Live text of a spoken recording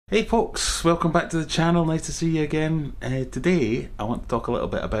Hey folks, welcome back to the channel, nice to see you again. Today I want to talk a little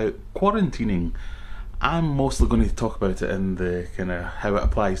bit about quarantining. I'm mostly going to talk about it in the kind of how it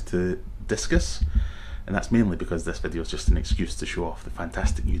applies to Discus, and that's mainly because this video is just an excuse to show off the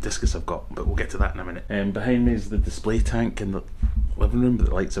fantastic new Discus I've got, but we'll get to that in a minute. Behind me is the display tank in the living room, but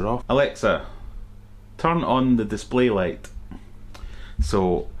the lights are off. Alexa, turn on the display light.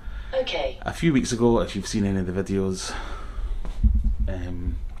 So, okay. A few weeks ago, if you've seen any of the videos,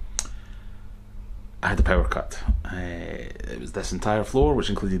 I had a power cut. It was this entire floor,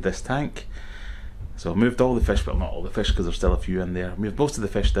 which included this tank. So I moved all the fish, well not all the fish because there's still a few in there. Moved most of the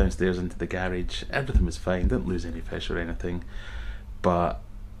fish downstairs into the garage. Everything was fine, didn't lose any fish or anything. But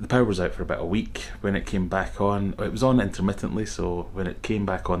the power was out for about a week. When it came back on, it was on intermittently, so when it came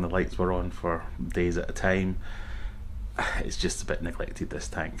back on the lights were on for days at a time. It's just a bit neglected, this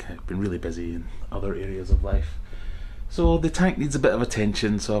tank. I've been really busy in other areas of life. So the tank needs a bit of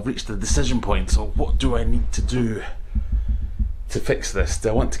attention, so I've reached a decision point. So what do I need to do to fix this? Do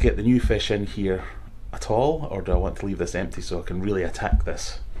I want to get the new fish in here at all, or do I want to leave this empty so I can really attack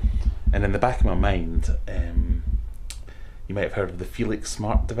this? And in the back of my mind, you might have heard of the Felix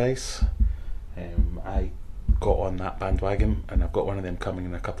Smart device. I got on that bandwagon, and I've got one of them coming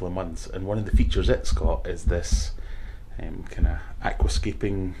in a couple of months, and one of the features it's got is this kind of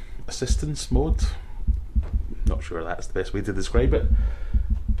aquascaping assistance mode. Not sure that's the best way to describe it,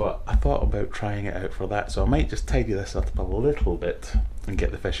 but I thought about trying it out for that, so I might just tidy this up a little bit and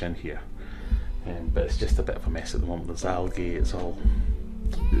get the fish in here. But it's just a bit of a mess at the moment. There's algae, it's all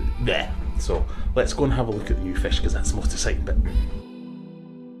there. So let's go and have a look at the new fish, because that's the most exciting bit.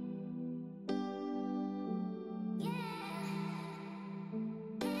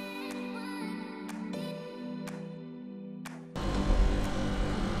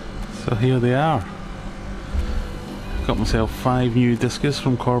 So here they are. Got myself 5 new Discus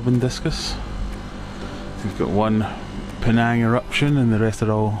from Discus. We've got one Penang eruption and the rest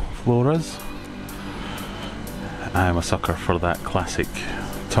are all floras. I'm a sucker for that classic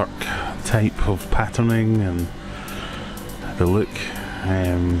Turk type of patterning and the look.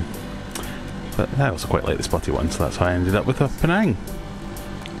 But I also quite like the spotty one, so that's how I ended up with a Penang.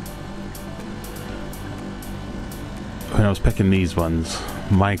 When I was picking these ones,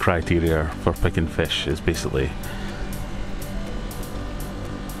 my criteria for picking fish is basically,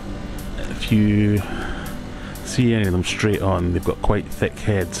 if you see any of them straight on, they've got quite thick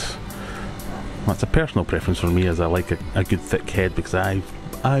heads. That's a personal preference for me, as I like a good thick head, because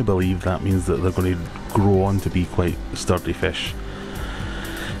I believe that means that they're going to grow on to be quite sturdy fish.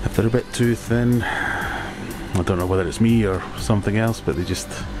 If they're a bit too thin, I don't know whether it's me or something else, but they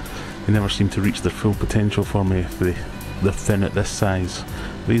never seem to reach their full potential for me if they're thin at this size.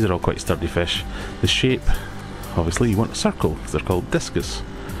 These are all quite sturdy fish. The shape, obviously you want a circle, because they're called Discus.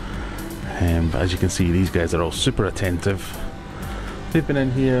 But as you can see, these guys are all super attentive. They've been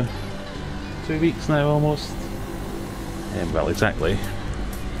in here 2 weeks now almost. Well, exactly.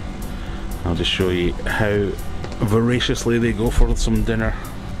 I'll just show you how voraciously they go for some dinner.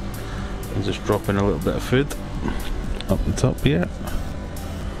 I'll just drop in a little bit of food up the top here.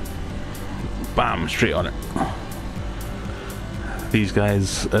 Bam, straight on it. These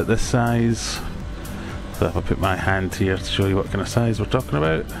guys at this size, so if I put my hand here to show you what kind of size we're talking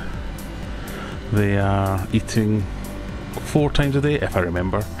about, they are eating 4 times a day, if I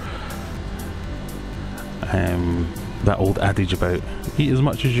remember. That old adage about eat as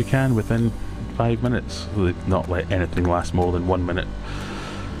much as you can within 5 minutes. They not let anything last more than 1 minute.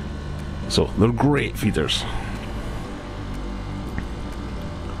 So they're great feeders.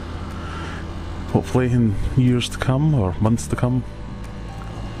 Hopefully in years to come, or months to come,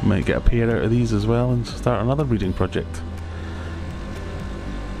 I might get a pair out of these as well and start another breeding project.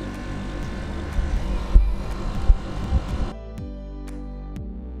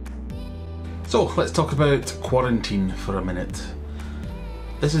 So let's talk about quarantine for a minute.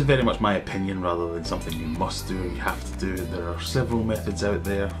 This is very much my opinion rather than something you must do or you have to do. There are several methods out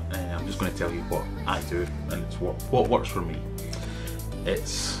there. I'm just going to tell you what I do, and it's what works for me.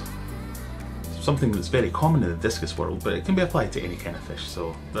 It's something that's very common in the Discus world, but it can be applied to any kind of fish,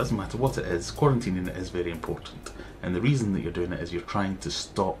 so it doesn't matter what it is. Quarantining it is very important, and the reason that you're doing it is you're trying to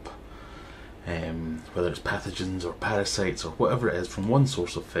stop whether it's pathogens or parasites or whatever it is from one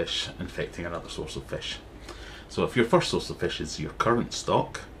source of fish infecting another source of fish. So if your first source of fish is your current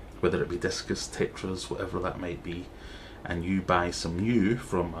stock, whether it be Discus, tetras, whatever that might be, and you buy some new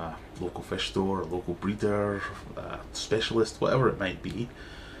from a local fish store, a local breeder, a specialist, whatever it might be,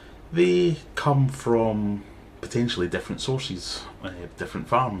 they come from potentially different sources, different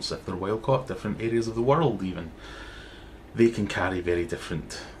farms, if they're wild caught, different areas of the world even. They can carry very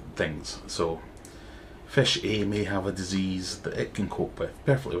different things. So fish A may have a disease that it can cope with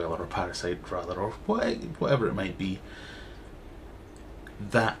perfectly well, or a parasite rather, or whatever it might be.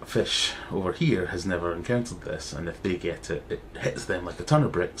 That fish over here has never encountered this, and if they get it, it hits them like a ton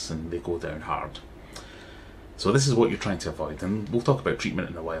of bricks and they go down hard. So this is what you're trying to avoid, and we'll talk about treatment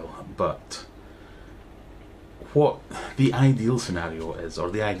in a while, but what the ideal scenario is, or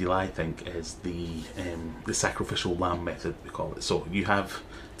the ideal I think, is the sacrificial lamb method, we call it. So you have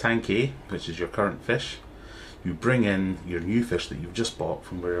tank A, which is your current fish. You bring in your new fish that you've just bought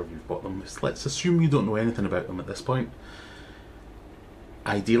from wherever you've bought them. Let's assume you don't know anything about them at this point.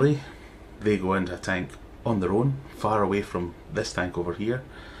 Ideally, they go into a tank on their own, far away from this tank over here.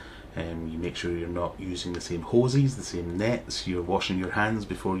 You make sure you're not using the same hoses, the same nets, you're washing your hands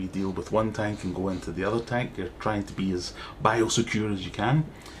before you deal with one tank and go into the other tank. You're trying to be as biosecure as you can.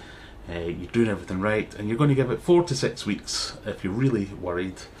 You're doing everything right, and you're going to give it 4 to 6 weeks if you're really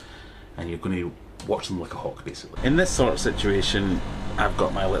worried, and you're going to watch them like a hawk, basically. In this sort of situation, I've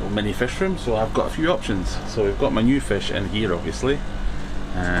got my little mini fish room, so I've got a few options. So we've got my new fish in here, obviously,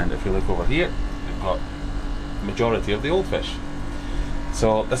 and if you look over here, we've got the majority of the old fish.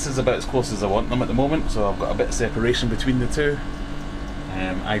 So this is about as close as I want them at the moment, so I've got a bit of separation between the two.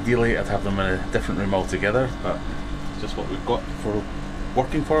 Ideally I'd have them in a different room altogether, but it's just what we've got for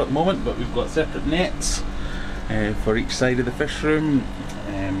working for at the moment. But we've got separate nets for each side of the fish room.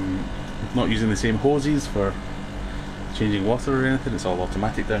 Not using the same hoses for changing water or anything, it's all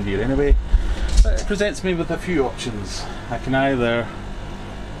automatic down here anyway. But it presents me with a few options. I can either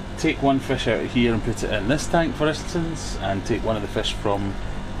take one fish out of here and put it in this tank, for instance, and take one of the fish from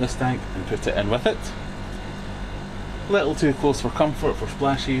this tank and put it in with it. A little too close for comfort, for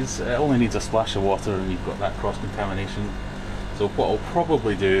splashes. It only needs a splash of water and you've got that cross-contamination. So what I'll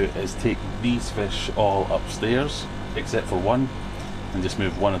probably do is take these fish all upstairs, except for one, and just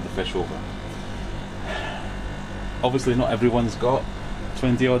move one of the fish over. Obviously not everyone's got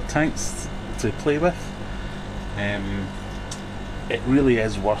 20 odd tanks to play with. It really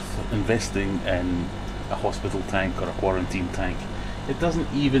is worth investing in a hospital tank or a quarantine tank. It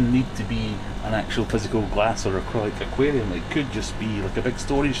doesn't even need to be an actual physical glass or acrylic aquarium. It could just be like a big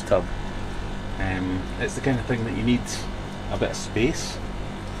storage tub. It's the kind of thing that you need a bit of space,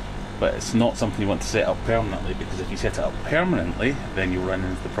 but it's not something you want to set up permanently, because if you set it up permanently, then you'll run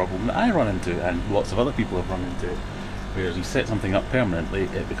into the problem that I run into and lots of other people have run into. Whereas you set something up permanently,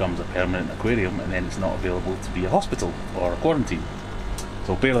 it becomes a permanent aquarium, and then it's not available to be a hospital or a quarantine.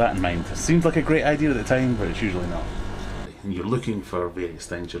 So bear that in mind. It seems like a great idea at the time, but it's usually not. And you're looking for various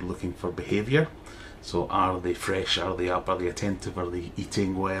things. You're looking for behaviour. So are they fresh? Are they up? Are they attentive? Are they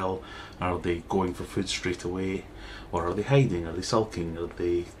eating well? Are they going for food straight away? Or are they hiding? Are they sulking? Are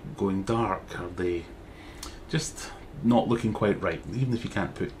they going dark? Are they just not looking quite right? Even if you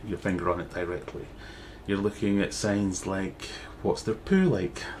can't put your finger on it directly. You're looking at signs like, what's their poo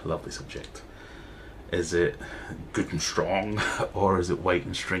like? Lovely subject. Is it good and strong, or is it white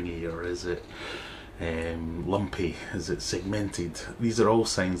and stringy, or is it lumpy? Is it segmented? These are all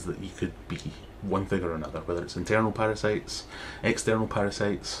signs that you could be one thing or another, whether it's internal parasites, external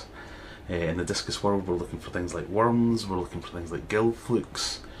parasites. In the discus world, we're looking for things like worms, we're looking for things like gill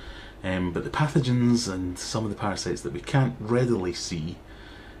flukes. But the pathogens and some of the parasites that we can't readily see,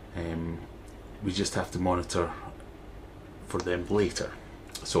 we just have to monitor for them later.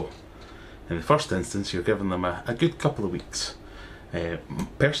 So in the first instance, you're giving them a good couple of weeks.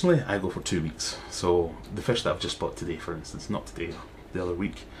 Personally, I go for 2 weeks. So the fish that I've just bought today, for instance, not today, the other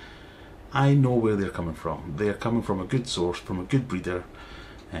week, I know where they're coming from. They're coming from a good source, from a good breeder,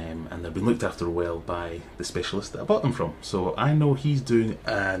 and they've been looked after well by the specialist that I bought them from. So I know he's doing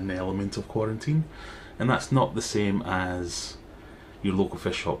an element of quarantine, and that's not the same as your local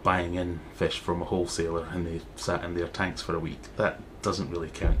fish shop buying in fish from a wholesaler and they sat in their tanks for a week. That doesn't really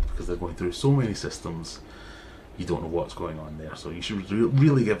count, because they're going through so many systems, you don't know what's going on there. So you should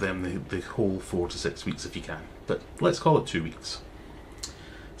really give them the whole 4 to 6 weeks if you can, but let's call it 2 weeks.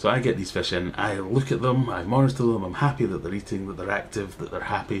 So I get these fish in, I look at them, I monitor them, I'm happy that they're eating, that they're active, that they're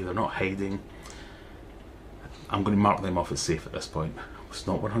happy, they're not hiding. I'm going to mark them off as safe at this point. It's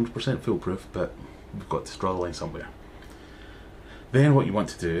not 100% foolproof, but we've got to draw the line somewhere. Then what you want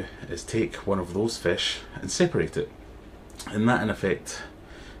to do is take one of those fish and separate it, and that in effect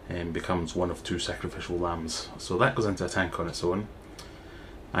becomes one of 2 sacrificial lambs. So that goes into a tank on its own.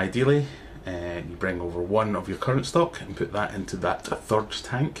 Ideally, you bring over one of your current stock and put that into that 3rd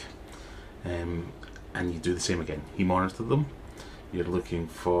tank, and you do the same again. You monitor them. You're looking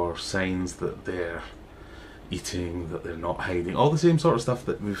for signs that they're eating, that they're not hiding, all the same sort of stuff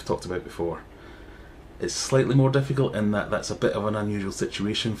that we've talked about before. It's slightly more difficult in that that's a bit of an unusual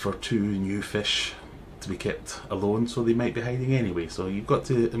situation for two new fish to be kept alone, so they might be hiding anyway. So you've got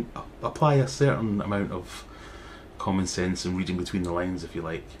to apply a certain amount of common sense and reading between the lines, if you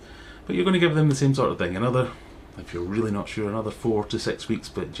like. But you're going to give them the same sort of thing. If you're really not sure, another 4 to 6 weeks.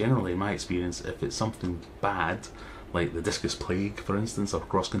 But generally, in my experience, if it's something bad, like the Discus plague, for instance, or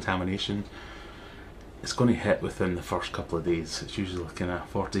cross-contamination, it's going to hit within the first couple of days. It's usually kind of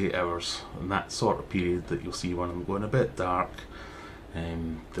 48 hours, and that sort of period that you'll see one of them going a bit dark,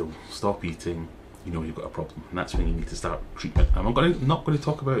 they'll stop eating, you know you've got a problem, and that's when you need to start treatment. I'm not going to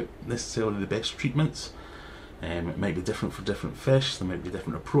talk about necessarily the best treatments. It might be different for different fish, there might be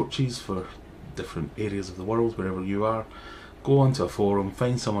different approaches for different areas of the world, wherever you are. Go onto a forum,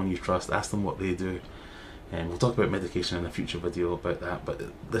 find someone you trust, ask them what they do. And we'll talk about medication in a future video about that, but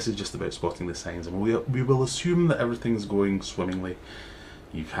this is just about spotting the signs, and we will assume that everything's going swimmingly.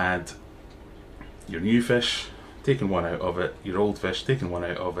 You've had your new fish, taken one out of it, your old fish, taken one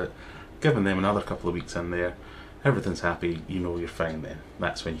out of it, given them another couple of weeks in there, everything's happy, you know you're fine then.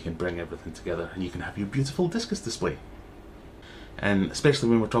 That's when you can bring everything together and you can have your beautiful Discus display. And especially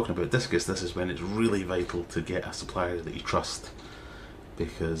when we're talking about Discus, this is when it's really vital to get a supplier that you trust.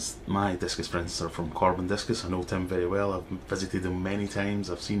 Because my Discus friends are from Corbin Discus. I know Tim very well, I've visited him many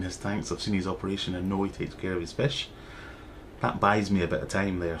times, I've seen his tanks, I've seen his operation, and know he takes care of his fish. That buys me a bit of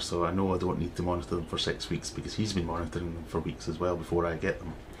time there, so I know I don't need to monitor them for 6 weeks, because he's been monitoring them for weeks as well before I get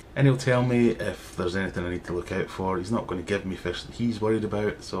them. And he'll tell me if there's anything I need to look out for. He's not going to give me fish that he's worried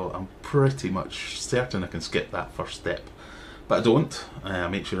about, so I'm pretty much certain I can skip that first step. But I don't. I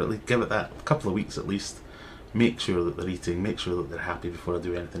make sure, at least give it that couple of weeks at least, make sure that they're eating, make sure that they're happy before I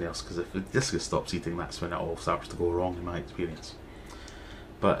do anything else, because if the Discus stops eating, that's when it all starts to go wrong in my experience.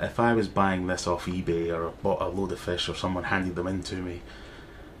 But if I was buying this off eBay, or bought a load of fish, or someone handed them in to me,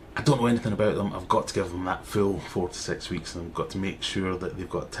 I don't know anything about them, I've got to give them that full 4 to 6 weeks, and I've got to make sure that they've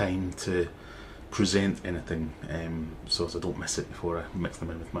got time to present anything, so as I don't miss it before I mix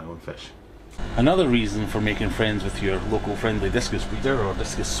them in with my own fish. Another reason for making friends with your local friendly Discus breeder or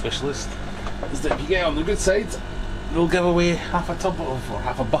Discus specialist is that if you get on the good side, they'll give away half a tub of, or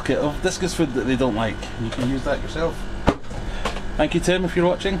half a bucket of Discus food that they don't like. You can use that yourself. Thank you, Tim, if you're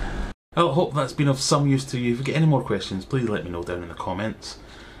watching. I hope that's been of some use to you. If you get any more questions, please let me know down in the comments.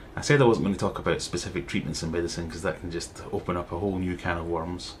 I said I wasn't going to talk about specific treatments and medicine because that can just open up a whole new can of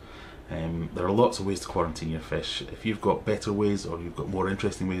worms. There are lots of ways to quarantine your fish. If you've got better ways, or you've got more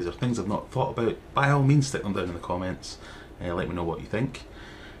interesting ways, or things I've not thought about, by all means stick them down in the comments. Let me know what you think.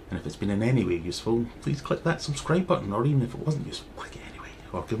 And if it's been in any way useful, please click that subscribe button, or even if it wasn't useful, click it anyway.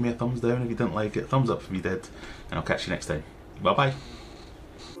 Or give me a thumbs down if you didn't like it, thumbs up if you did, and I'll catch you next time. Bye bye.